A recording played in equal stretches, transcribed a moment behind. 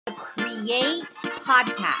Create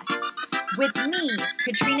Podcast with me,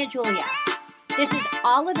 Katrina Julia. This is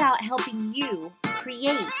all about helping you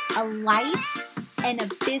create a life and a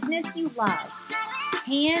business you love,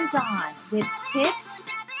 hands-on with tips,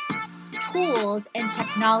 tools, and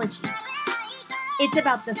technology. It's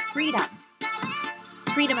about the freedom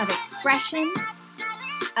of expression,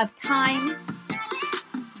 of time,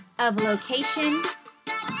 of location,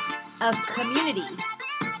 of community,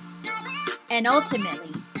 and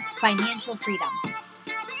ultimately, financial freedom.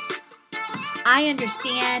 I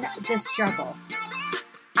understand the struggle.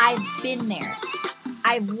 I've been there.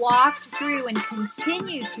 I've walked through and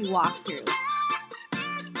continue to walk through.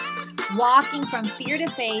 Walking from fear to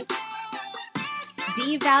faith,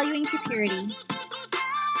 devaluing to purity,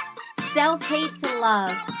 self-hate to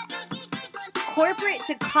love, corporate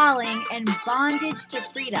to calling, and bondage to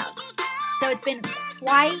freedom. So it's been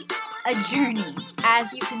quite a journey,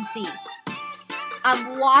 as you can see.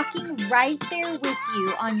 I'm walking right there with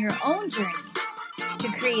you on your own journey to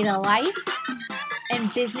create a life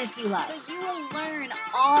and business you love. So you will learn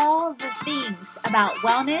all the things about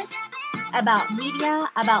wellness, about media,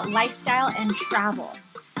 about lifestyle, and travel.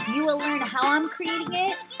 You will learn how I'm creating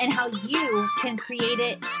it and how you can create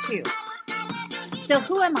it too. So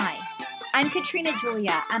who am I? I'm Katrina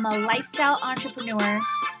Julia. I'm a lifestyle entrepreneur,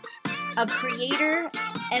 a creator,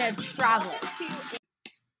 and a traveler.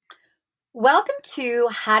 Welcome to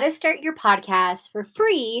How to Start Your Podcast for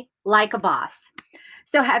Free Like a Boss.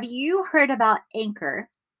 So have you heard about Anchor,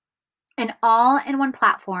 an all-in-one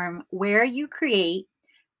platform where you create,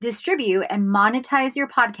 distribute, and monetize your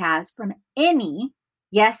podcast from any,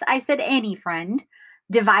 yes, I said any friend,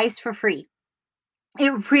 device for free?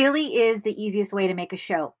 It really is the easiest way to make a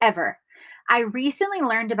show ever. I recently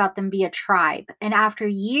learned about them via Tribe, and after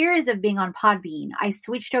years of being on Podbean, I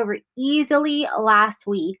switched over easily last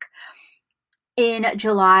week in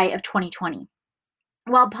July of 2020.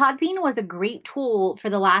 While Podbean was a great tool for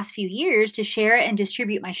the last few years to share and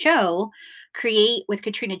distribute my show, Create with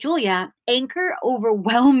Katrina Julia, Anchor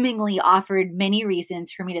overwhelmingly offered many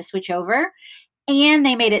reasons for me to switch over, and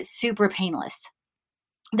they made it super painless.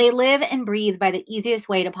 They live and breathe by the easiest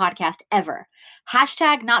way to podcast ever.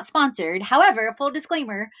 Hashtag not sponsored. However, full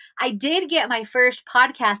disclaimer, I did get my first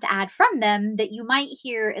podcast ad from them that you might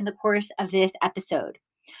hear in the course of this episode.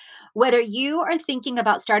 Whether you are thinking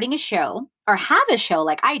about starting a show or have a show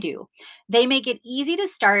like I do, they make it easy to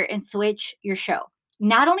start and switch your show.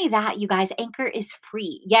 Not only that, you guys, Anchor is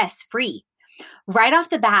free. Yes, free. Right off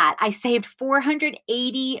the bat, I saved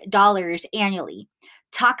 $480 annually.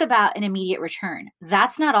 Talk about an immediate return.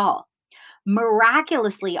 That's not all.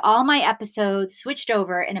 Miraculously, all my episodes switched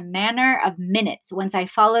over in a matter of minutes once I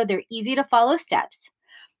followed their easy to follow steps.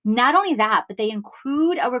 Not only that, but they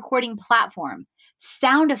include a recording platform,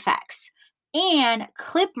 sound effects, and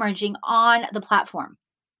clip merging on the platform.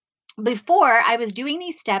 Before, I was doing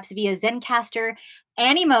these steps via Zencastr,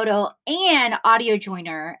 Animoto, and Audio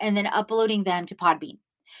Joiner, and then uploading them to Podbean.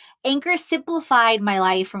 Anchor simplified my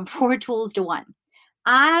life from 4 tools to 1.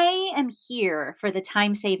 I am here for the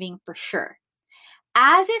time saving for sure.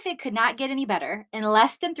 As if it could not get any better, in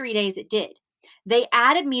less than 3 days it did. They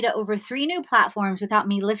added me to over 3 new platforms without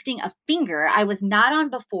me lifting a finger I was not on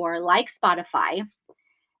before, like Spotify.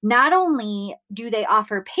 Not only do they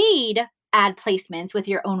offer paid ad placements with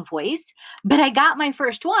your own voice, but I got my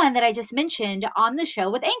first one that I just mentioned on the show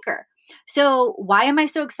with Anchor. So why am I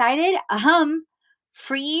so excited?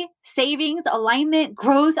 Free savings, alignment,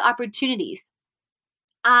 growth opportunities.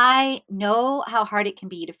 I know how hard it can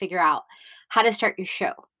be to figure out how to start your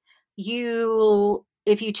show.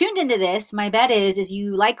 If you tuned into this, my bet is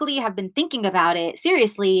you likely have been thinking about it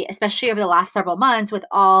seriously, especially over the last several months with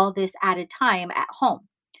all this added time at home.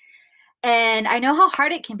 And I know how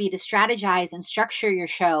hard it can be to strategize and structure your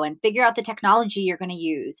show and figure out the technology you're going to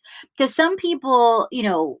use. Because some people,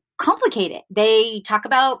 complicate it. They talk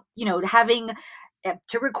about, having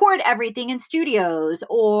to record everything in studios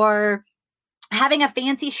or having a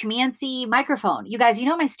fancy schmancy microphone. You guys, you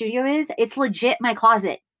know what my studio is? It's legit my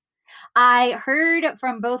closet. I heard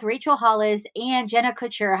from both Rachel Hollis and Jenna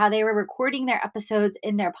Kutcher how they were recording their episodes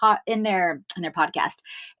in their podcast,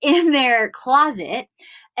 in their closet.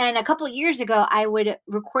 And a couple of years ago, I would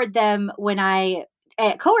record them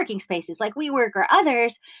at co-working spaces like WeWork or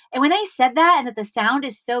others. And when they said that and that the sound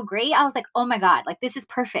is so great, I was like, oh my God, like this is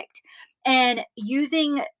perfect. And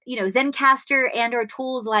using, Zencastr and or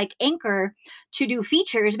tools like Anchor to do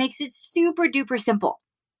features makes it super duper simple.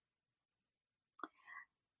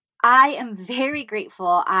 I am very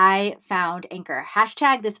grateful I found Anchor.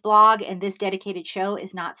 Hashtag this blog and this dedicated show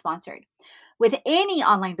is not sponsored. With any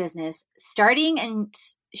online business, starting and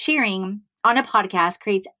sharing on a podcast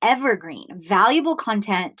creates evergreen, valuable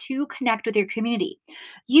content to connect with your community.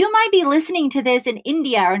 You might be listening to this in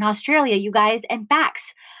India or in Australia, you guys, and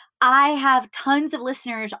facts. I have tons of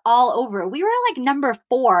listeners all over. We were like number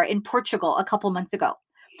 4 in Portugal a couple months ago.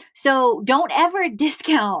 So don't ever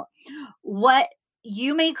discount what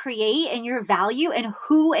you may create and your value and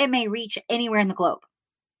who it may reach anywhere in the globe.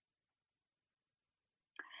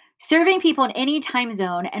 Serving people in any time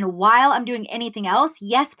zone and while I'm doing anything else,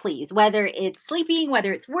 yes, please. Whether it's sleeping,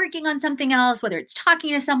 whether it's working on something else, whether it's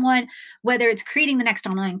talking to someone, whether it's creating the next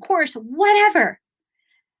online course, whatever.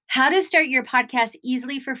 How to start your podcast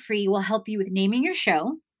easily for free will help you with naming your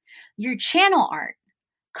show, your channel art,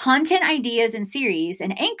 content ideas and series,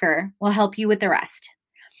 and Anchor will help you with the rest.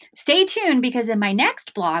 Stay tuned because in my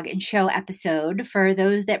next blog and show episode, for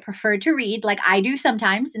those that prefer to read, like I do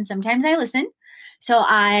sometimes, and sometimes I listen, so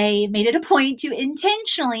I made it a point to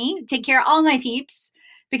intentionally take care of all my peeps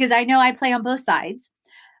because I know I play on both sides.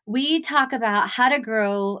 We talk about how to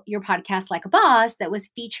grow your podcast like a boss that was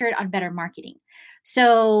featured on Better Marketing.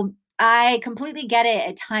 So I completely get it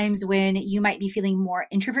at times when you might be feeling more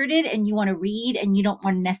introverted and you want to read and you don't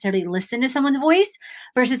want to necessarily listen to someone's voice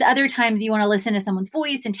versus other times you want to listen to someone's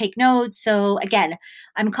voice and take notes. So again,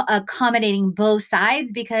 I'm accommodating both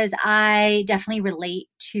sides because I definitely relate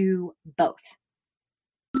to both.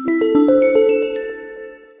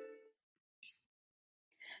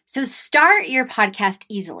 So start your podcast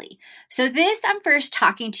easily. So this, I'm first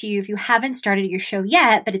talking to you if you haven't started your show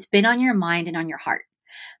yet, but it's been on your mind and on your heart.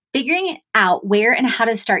 Figuring out where and how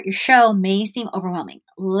to start your show may seem overwhelming.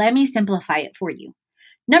 Let me simplify it for you.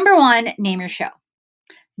 Number 1, name your show.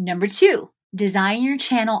 Number 2, design your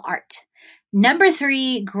channel art. Number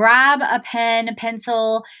 3, grab a pen,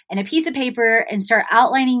 pencil, and a piece of paper and start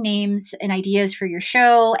outlining names and ideas for your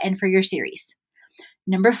show and for your series.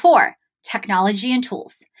 Number 4, technology and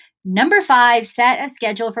tools. Number 5, set a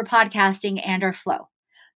schedule for podcasting and or flow.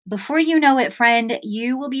 Before you know it, friend,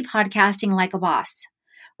 you will be podcasting like a boss.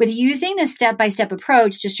 With using this step-by-step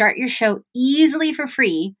approach to start your show easily for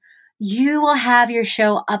free, you will have your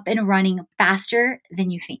show up and running faster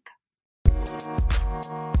than you think.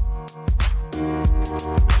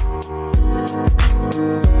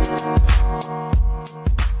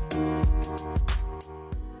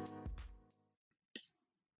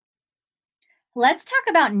 Let's talk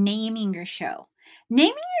about naming your show.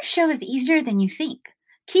 Naming your show is easier than you think.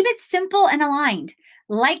 Keep it simple and aligned.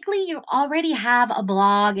 Likely you already have a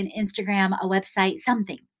blog, an Instagram, a website,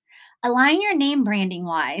 something. Align your name branding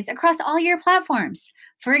wise across all your platforms.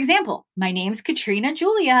 For example, my name's Katrina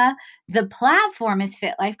Julia. The platform is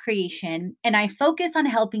Fit Life Creation, and I focus on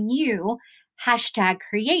helping you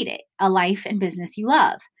 #create it, a life and business you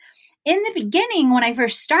love. In the beginning, when I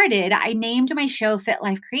first started, I named my show Fit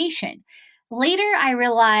Life Creation. Later, I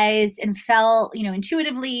realized and felt,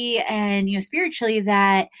 intuitively and, spiritually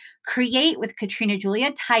that create with Katrina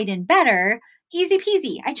Julia tied in better. Easy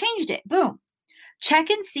peasy. I changed it. Boom. Check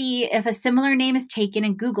and see if a similar name is taken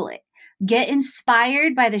and Google it. Get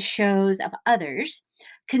inspired by the shows of others.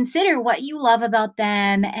 Consider what you love about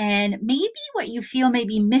them and maybe what you feel may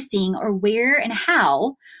be missing or where and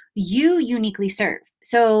how you uniquely serve.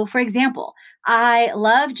 So, for example, I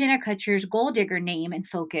love Jenna Kutcher's Goal Digger name and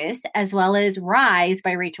focus, as well as Rise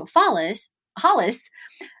by Rachel Hollis.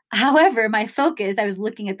 However, my focus, I was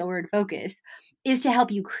looking at the word focus, is to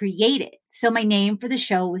help you create it. So my name for the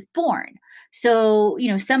show was Born. So,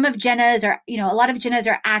 some of Jenna's are, a lot of Jenna's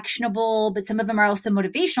are actionable, but some of them are also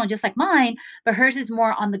motivational, just like mine, but hers is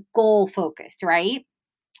more on the goal focus, right?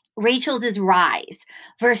 Rachel's is Rise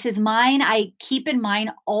versus mine. I keep in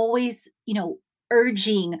mind always,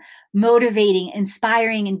 urging, motivating,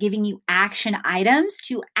 inspiring, and giving you action items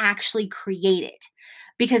to actually create it.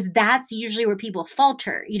 Because that's usually where people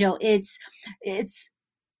falter. It's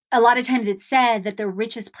a lot of times it's said that the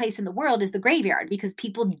richest place in the world is the graveyard because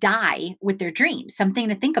people die with their dreams. Something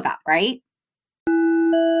to think about, right?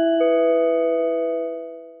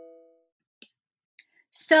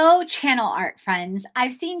 So channel art, friends.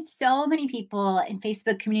 I've seen so many people in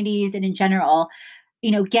Facebook communities and in general,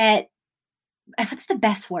 get, what's the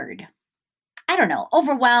best word? I don't know,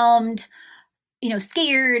 overwhelmed,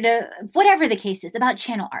 scared, whatever the case is about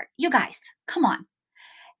channel art. You guys, come on.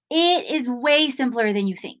 It is way simpler than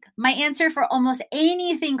you think. My answer for almost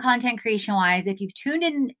anything content creation wise, if you've tuned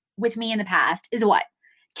in with me in the past, is what?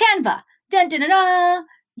 Canva. Dun, dun, dun, dun.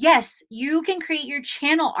 Yes, you can create your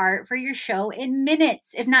channel art for your show in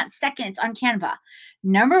minutes, if not seconds, on Canva.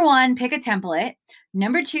 Number 1, pick a template.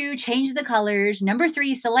 Number 2, change the colors. Number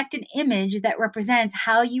 3, select an image that represents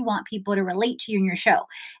how you want people to relate to you in your show.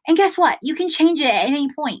 And guess what? You can change it at any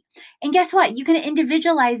point. And guess what? You can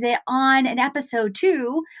individualize it on an episode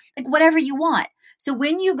too, like whatever you want. So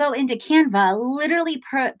when you go into Canva, literally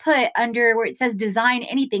put under where it says design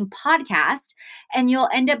anything podcast, and you'll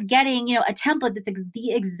end up getting, a template that's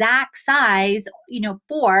the exact size,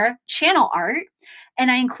 for channel art.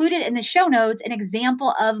 And I included in the show notes an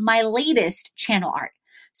example of my latest channel art.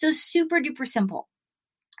 So super duper simple.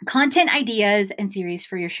 Content ideas and series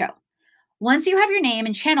for your show. Once you have your name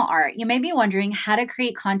and channel art, you may be wondering how to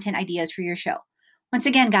create content ideas for your show. Once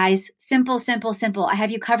again, guys, simple, simple, simple. I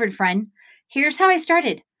have you covered, friend. Here's how I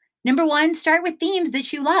started. Number 1, start with themes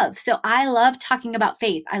that you love. So I love talking about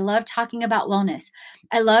faith. I love talking about wellness.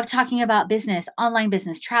 I love talking about business, online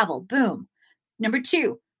business, travel. Boom. Number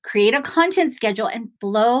 2, create a content schedule and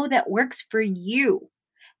flow that works for you.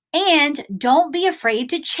 And don't be afraid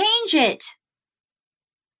to change it.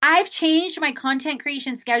 I've changed my content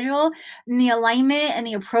creation schedule and the alignment and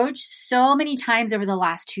the approach so many times over the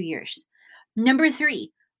last 2 years. Number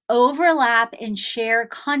 3, overlap and share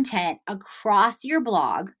content across your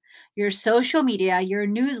blog, your social media, your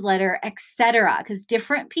newsletter, etc. Because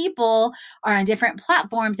different people are on different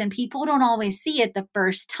platforms and people don't always see it the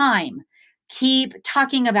first time. Keep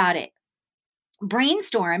talking about it.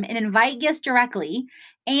 Brainstorm and invite guests directly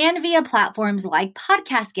and via platforms like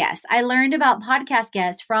podcast guests. I learned about podcast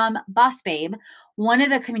guests from Boss Babe, one of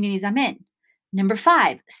the communities I'm in. Number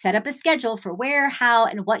 5, set up a schedule for where, how,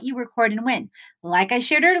 and what you record and when. Like I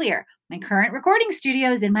shared earlier, my current recording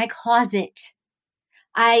studio is in my closet.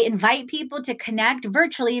 I invite people to connect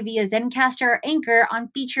virtually via Zencastr or Anchor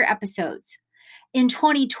on feature episodes. In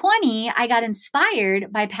 2020, I got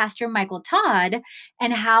inspired by Pastor Michael Todd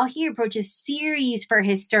and how he approaches series for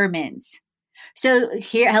his sermons. So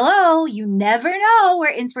hello, you never know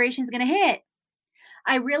where inspiration is going to hit.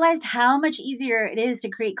 I realized how much easier it is to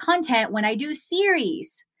create content when I do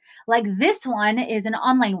series. Like this one is an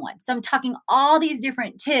online one. So I'm talking all these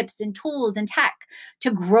different tips and tools and tech to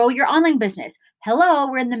grow your online business. Hello,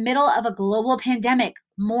 we're in the middle of a global pandemic.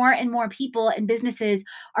 More and more people and businesses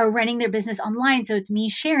are running their business online. So it's me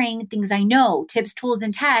sharing things I know, tips, tools,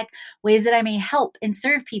 and tech, ways that I may help and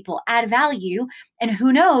serve people, add value. And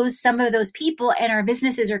who knows, some of those people and our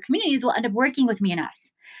businesses or communities will end up working with me and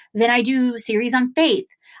us. Then I do series on faith.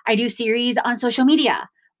 I do series on social media,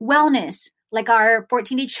 wellness, like our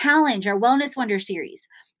 14-day challenge, our Wellness Wonder series.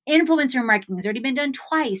 Influencer marketing has already been done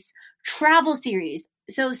twice. Travel series.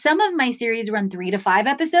 So some of my series run 3 to 5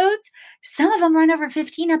 episodes. Some of them run over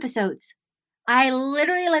 15 episodes. I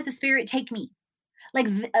literally let the Spirit take me. Like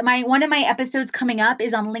one of my episodes coming up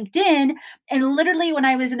is on LinkedIn. And literally when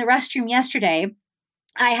I was in the restroom yesterday,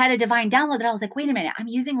 I had a divine download that I was like, wait a minute, I'm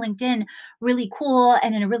using LinkedIn really cool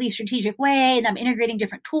and in a really strategic way. And I'm integrating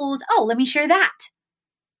different tools. Oh, let me share that.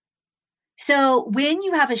 So when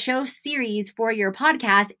you have a show series for your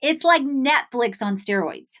podcast, it's like Netflix on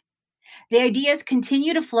steroids. The ideas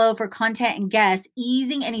continue to flow for content and guests,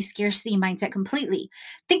 easing any scarcity mindset completely.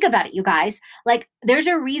 Think about it, you guys. Like, there's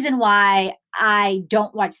a reason why I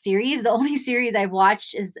don't watch series. The only series I've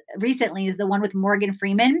watched recently is the one with Morgan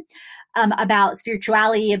Freeman about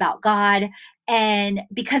spirituality, about God. And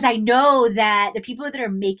because I know that the people that are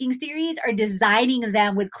making series are designing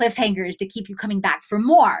them with cliffhangers to keep you coming back for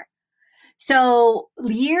more. So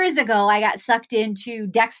years ago, I got sucked into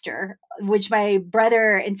Dexter, which my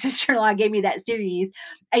brother and sister-in-law gave me that series.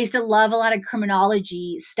 I used to love a lot of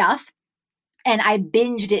criminology stuff. And I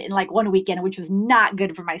binged it in like one weekend, which was not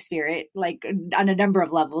good for my spirit, like on a number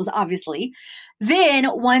of levels, obviously. Then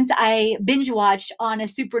once I binge watched on a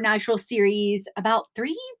supernatural series about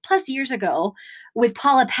 3+ years ago with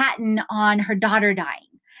Paula Patton on her daughter dying.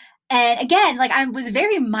 And again, like I was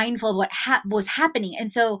very mindful of what was happening. And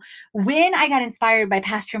so when I got inspired by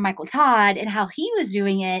Pastor Michael Todd and how he was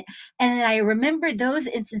doing it, and then I remembered those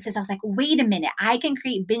instances, I was like, wait a minute, I can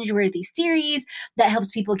create binge-worthy series that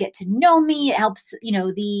helps people get to know me. It helps,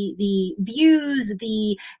 the views,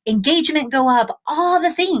 the engagement go up, all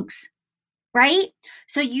the things, right?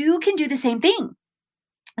 So you can do the same thing.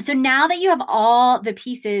 So now that you have all the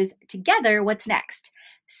pieces together, what's next?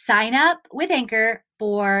 Sign up with Anchor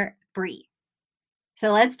for free.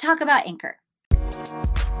 So let's talk about Anchor.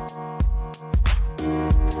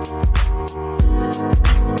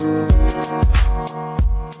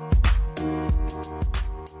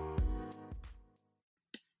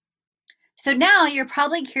 So now you're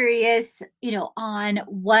probably curious, on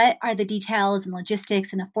what are the details and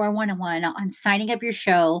logistics and the 411 on signing up your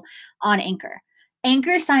show on Anchor.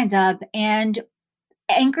 Anchor signs up and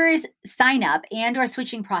Anchor's sign up and or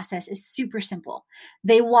switching process is super simple.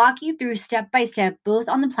 They walk you through step by step, both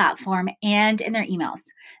on the platform and in their emails.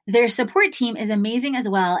 Their support team is amazing as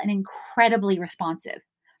well and incredibly responsive.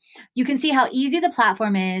 You can see how easy the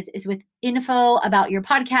platform is with info about your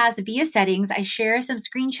podcast via settings. I share some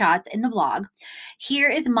screenshots in the blog. Here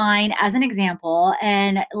is mine as an example,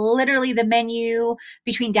 and literally the menu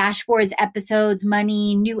between dashboards, episodes,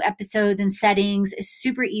 money, new episodes, and settings is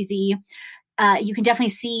super easy. You can definitely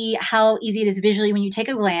see how easy it is visually when you take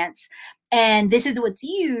a glance. And this is what's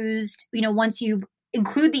used, once you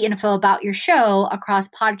include the info about your show across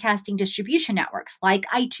podcasting distribution networks like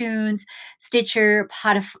iTunes, Stitcher,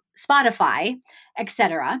 Spotify,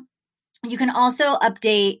 etc. You can also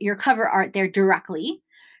update your cover art there directly.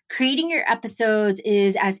 Creating your episodes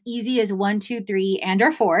is as easy as 1, 2, 3, and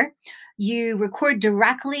or 4. You record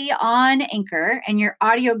directly on Anchor, and your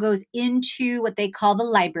audio goes into what they call the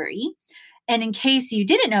library. And in case you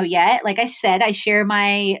didn't know yet, like I said, I share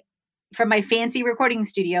from my fancy recording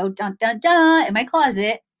studio, dun, dun, dun, in my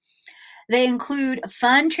closet. They include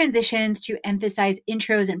fun transitions to emphasize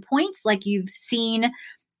intros and points like you've seen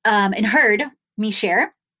and heard me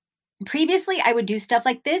share. Previously, I would do stuff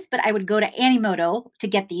like this, but I would go to Animoto to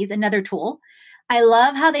get these, another tool. I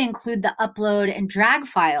love how they include the upload and drag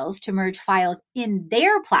files to merge files in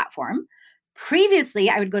their platform. Previously,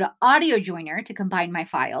 I would go to Audio Joiner to combine my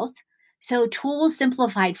files. So tools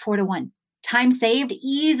simplified 4 to 1. Time saved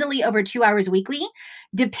easily over 2 hours weekly,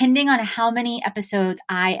 depending on how many episodes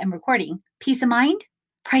I am recording. Peace of mind,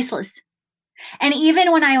 priceless. And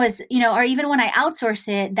even when I was, or even when I outsource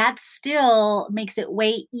it, that still makes it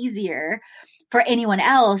way easier for anyone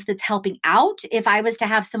else that's helping out. If I was to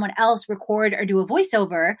have someone else record or do a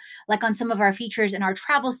voiceover, like on some of our features in our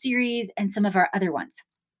travel series and some of our other ones.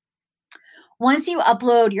 Once you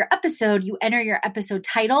upload your episode, you enter your episode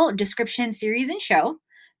title, description, series, and show.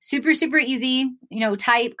 Super, super easy,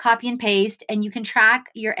 type, copy, and paste, and you can track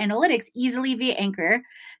your analytics easily via Anchor.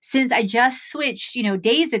 Since I just switched,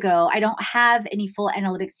 days ago, I don't have any full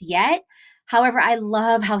analytics yet. However, I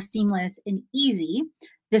love how seamless and easy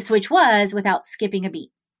the switch was without skipping a beat.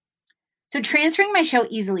 So transferring my show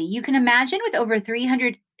easily, you can imagine with over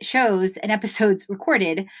 300 shows and episodes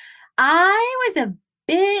recorded, I was a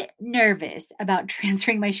bit nervous about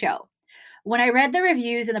transferring my show. When I read the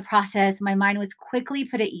reviews in the process, my mind was quickly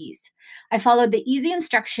put at ease. I followed the easy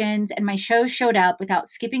instructions and my show showed up without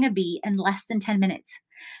skipping a beat in less than 10 minutes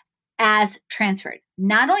as transferred.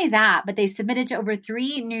 Not only that, but they submitted to over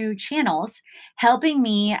 3 new channels, helping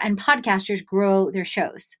me and podcasters grow their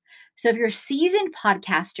shows. So if you're a seasoned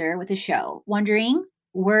podcaster with a show, wonder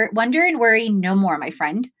and worry no more, my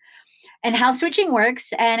friend. And how switching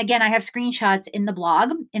works, and again, I have screenshots in the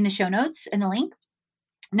blog, in the show notes, in the link.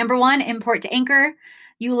 Number 1, import to Anchor.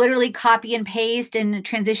 You literally copy and paste and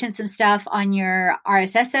transition some stuff on your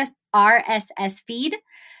RSS feed.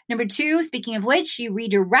 Number 2, speaking of which, you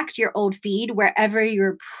redirect your old feed wherever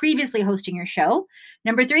you're previously hosting your show.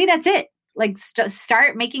 Number 3, that's it. Like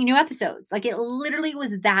start making new episodes. Like it literally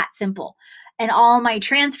was that simple. And all my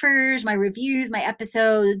transfers, my reviews, my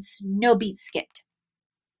episodes, no beats skipped.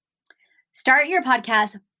 Start your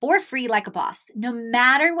podcast for free like a boss, no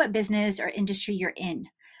matter what business or industry you're in.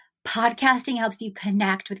 Podcasting helps you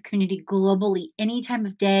connect with community globally, any time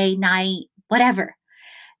of day, night, whatever.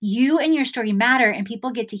 You and your story matter, and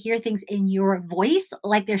people get to hear things in your voice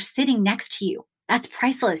like they're sitting next to you. That's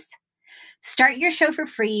priceless. Start your show for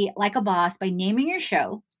free like a boss by naming your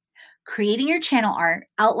show, creating your channel art,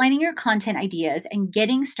 outlining your content ideas, and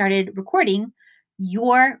getting started recording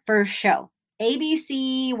your first show.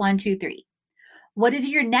 ABC 1, 2, 3. What is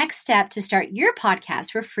your next step to start your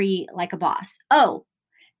podcast for free like a boss? Oh,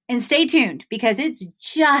 and stay tuned because it's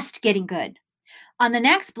just getting good. On the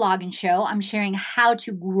next blog and show, I'm sharing how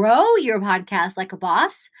to grow your podcast like a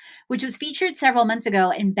boss, which was featured several months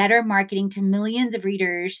ago in Better Marketing to millions of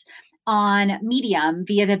readers on Medium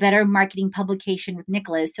via the Better Marketing publication with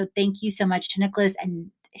Nicholas. So thank you so much to Nicholas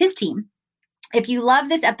and his team. If you love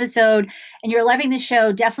this episode and you're loving the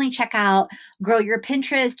show, definitely check out Grow Your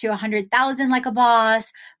Pinterest to 100,000 Like a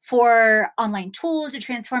Boss for online tools to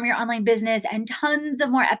transform your online business and tons of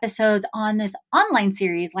more episodes on this online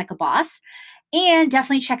series Like a Boss. And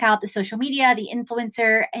definitely check out the social media, the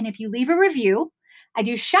influencer. And if you leave a review, I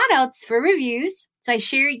do shout outs for reviews. So I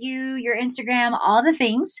share you, your Instagram, all the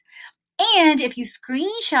things. And if you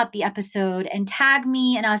screenshot the episode and tag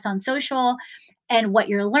me and us on social and what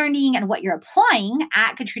you're learning and what you're applying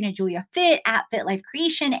at Katrina Julia Fit, at Fit Life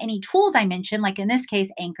Creation, any tools I mentioned, like in this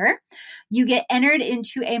case, Anchor, you get entered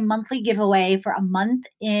into a monthly giveaway for a month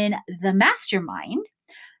in the mastermind.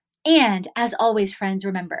 And as always, friends,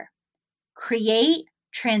 remember, create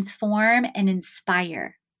transform, and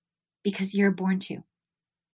inspire because you're born to.